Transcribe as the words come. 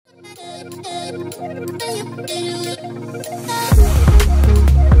Alright,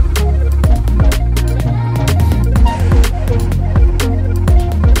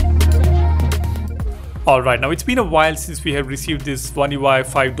 now it's been a while since we have received this One UI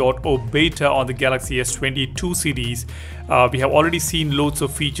 5.0 beta on the Galaxy S22 series. We have already seen loads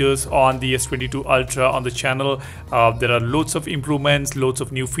of features on the S22 Ultra on the channel. There are loads of improvements, loads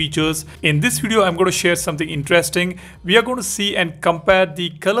of new features. In this video, I'm going to share something interesting. We are going to see and compare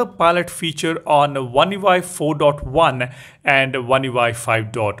the color palette feature on One UI 4.1 and One UI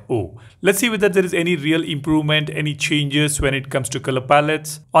 5.0. Let's see whether there is any real improvement, any changes when it comes to color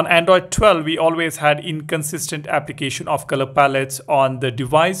palettes. On Android 12, we always had inconsistent application of color palettes on the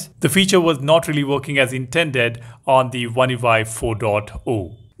device. The feature was not really working as intended on the One UI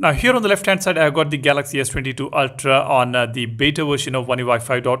 4.0. Now here on the left hand side, I've got the Galaxy S22 Ultra on the beta version of One UI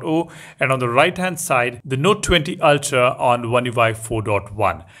 5.0, and on the right hand side, the Note 20 Ultra on One UI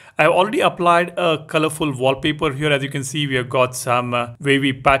 4.1. I've already applied a colorful wallpaper here. As you can see, we have got some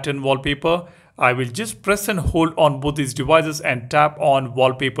wavy pattern wallpaper. I will just press and hold on both these devices and tap on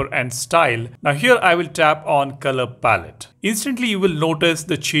wallpaper and style. Now here I will tap on color palette. Instantly you will notice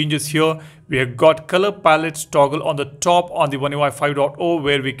the changes here. We have got color palettes toggle on the top on the One UI 5.0,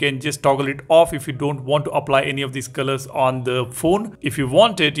 where we can just toggle it off if you don't want to apply any of these colors on the phone. If you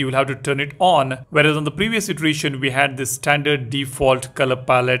want it, you will have to turn it on. Whereas on the previous iteration, we had this standard default color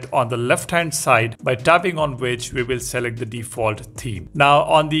palette on the left hand side, by tapping on which we will select the default theme. Now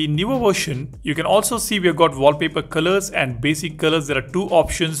on the newer version, you can also see we have got wallpaper colors and basic colors. There are two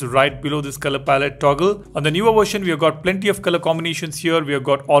options right below this color palette toggle. On the newer version, we have got plenty of color combinations here. We have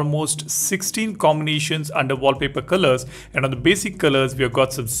got almost 16 combinations under wallpaper colors, and on the basic colors we have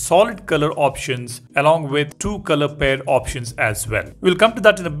got some solid color options along with two color pair options as well. We'll come to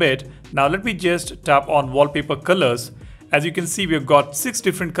that in a bit. Now let me just tap on wallpaper colors. As you can see, we have got 6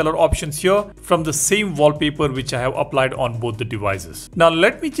 different color options here from the same wallpaper which I have applied on both the devices. Now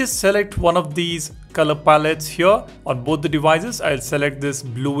let me just select one of these color palettes here on both the devices. I'll select this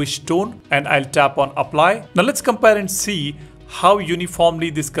bluish tone and I'll tap on apply. Now let's compare and see how uniformly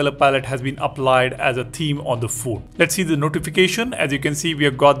this color palette has been applied as a theme on the phone. Let's see the notification. As you can see, we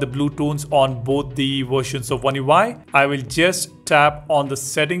have got the blue tones on both the versions of One UI. I will just tap on the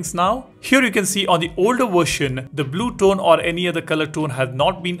settings now. Here you can see on the older version, the blue tone or any other color tone has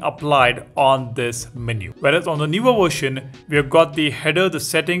not been applied on this menu. Whereas on the newer version, we have got the header, the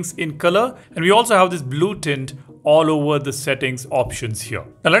settings in color, and we also have this blue tint all over the settings options here.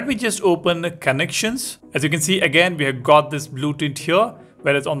 Now let me just open connections. As you can see, again, we have got this blue tint here,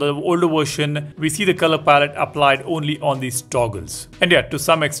 whereas on the older version, we see the color palette applied only on these toggles. And yeah, to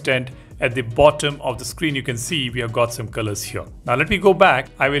some extent, at the bottom of the screen, you can see we have got some colors here. Now let me go back.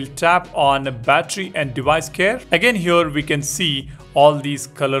 I will tap on battery and device care. Again, here we can see all these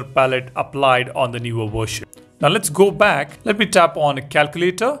color palette applied on the newer version. Now let's go back. Let me tap on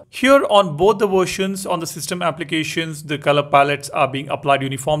calculator. Here on both the versions on the system applications, the color palettes are being applied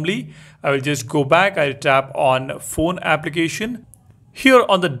uniformly. I will just go back. I'll tap on phone application. Here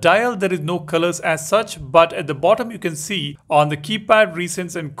on the dial, there is no colors as such, but at the bottom you can see on the keypad,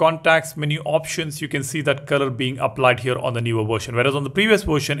 recents and contacts menu options, you can see that color being applied here on the newer version. Whereas on the previous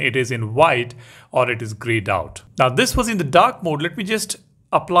version, it is in white or it is grayed out. Now this was in the dark mode. Let me just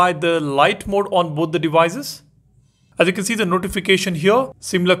apply the light mode on both the devices. As you can see the notification here,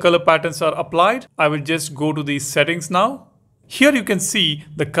 similar color patterns are applied. I will just go to the settings now. Here you can see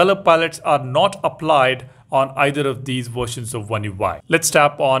the color palettes are not applied on either of these versions of One UI. Let's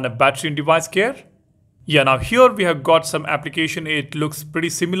tap on battery and device care. Yeah, now here we have got some application. It looks pretty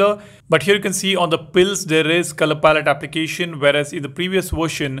similar, but here you can see on the pills there is color palette application, whereas in the previous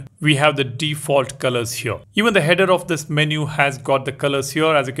version we have the default colors here. Even the header of this menu has got the colors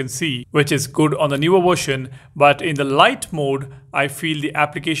here, as you can see, which is good on the newer version, but in the light mode I feel the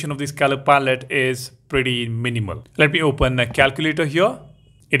application of this color palette is pretty minimal. Let me open a calculator here.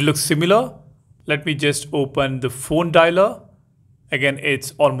 It looks similar. Let me just open the phone dialer. Again,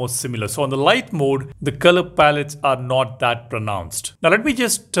 it's almost similar. So on the light mode, the color palettes are not that pronounced. Now let me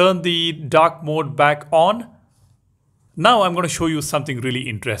just turn the dark mode back on. Now I'm going to show you something really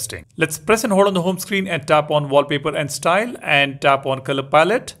interesting. Let's press and hold on the home screen and tap on wallpaper and style and tap on color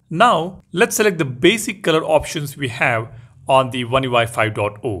palette. Now let's select the basic color options we have on the One UI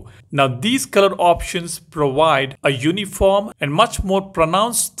 5.0. Now these color options provide a uniform and much more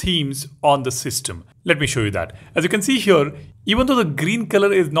pronounced themes on the system. Let me show you that. As you can see here, even though the green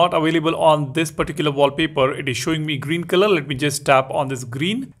color is not available on this particular wallpaper, it is showing me green color. Let me just tap on this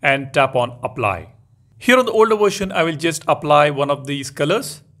green and tap on apply. Here on the older version, I will just apply one of these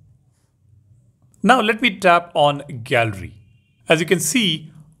colors. Now let me tap on gallery. As you can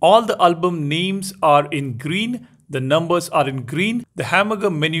see, All the album names are in green. The numbers are in green. The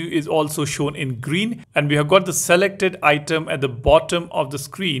hamburger menu is also shown in green. And we have got the selected item at the bottom of the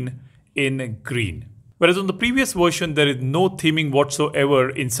screen in green. Whereas on the previous version, there is no theming whatsoever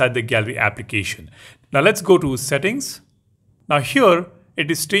inside the gallery application. Now let's go to settings. Now here, it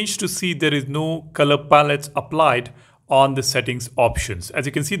is strange to see there is no color palettes applied on the settings options. As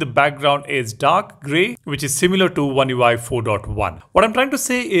you can see, the background is dark gray, which is similar to One UI 4.1. What I'm trying to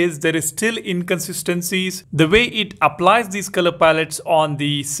say is there is still inconsistencies. The way it applies these color palettes on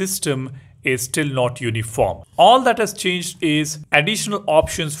the system is still not uniform. All that has changed is additional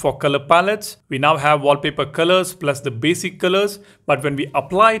options for color palettes. We now have wallpaper colors plus the basic colors, but when we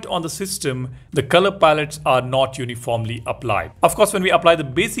apply it on the system, the color palettes are not uniformly applied. Of course, when we apply the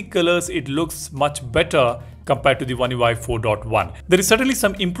basic colors, it looks much better compared to the One UI 4.1. There is certainly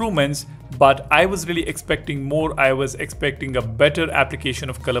some improvements, but I was really expecting more. I was expecting a better application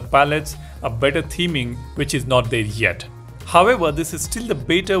of color palettes, a better theming, which is not there yet. However, this is still the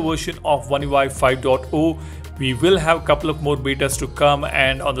beta version of One UI 5.0. We will have a couple of more betas to come,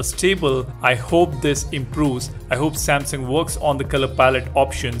 and on the stable, I hope this improves. I hope Samsung works on the color palette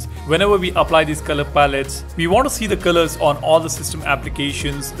options. Whenever we apply these color palettes, we want to see the colors on all the system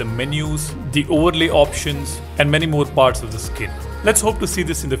applications, the menus, the overlay options, and many more parts of the skin. Let's hope to see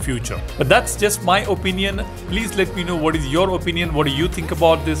this in the future. But that's just my opinion. Please let me know what is your opinion. What do you think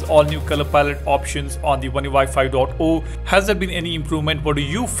about this all new color palette options on the One UI 5.0? Has there been any improvement? What do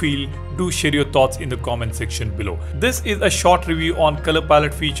you feel? Do share your thoughts in the comment section below. This is a short review on color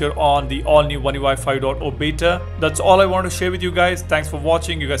palette feature on the all new One UI 5.0 beta. That's all I want to share with you guys. Thanks for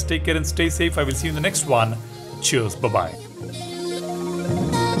watching. You guys take care and stay safe. I will see you in the next one. Cheers. Bye-bye.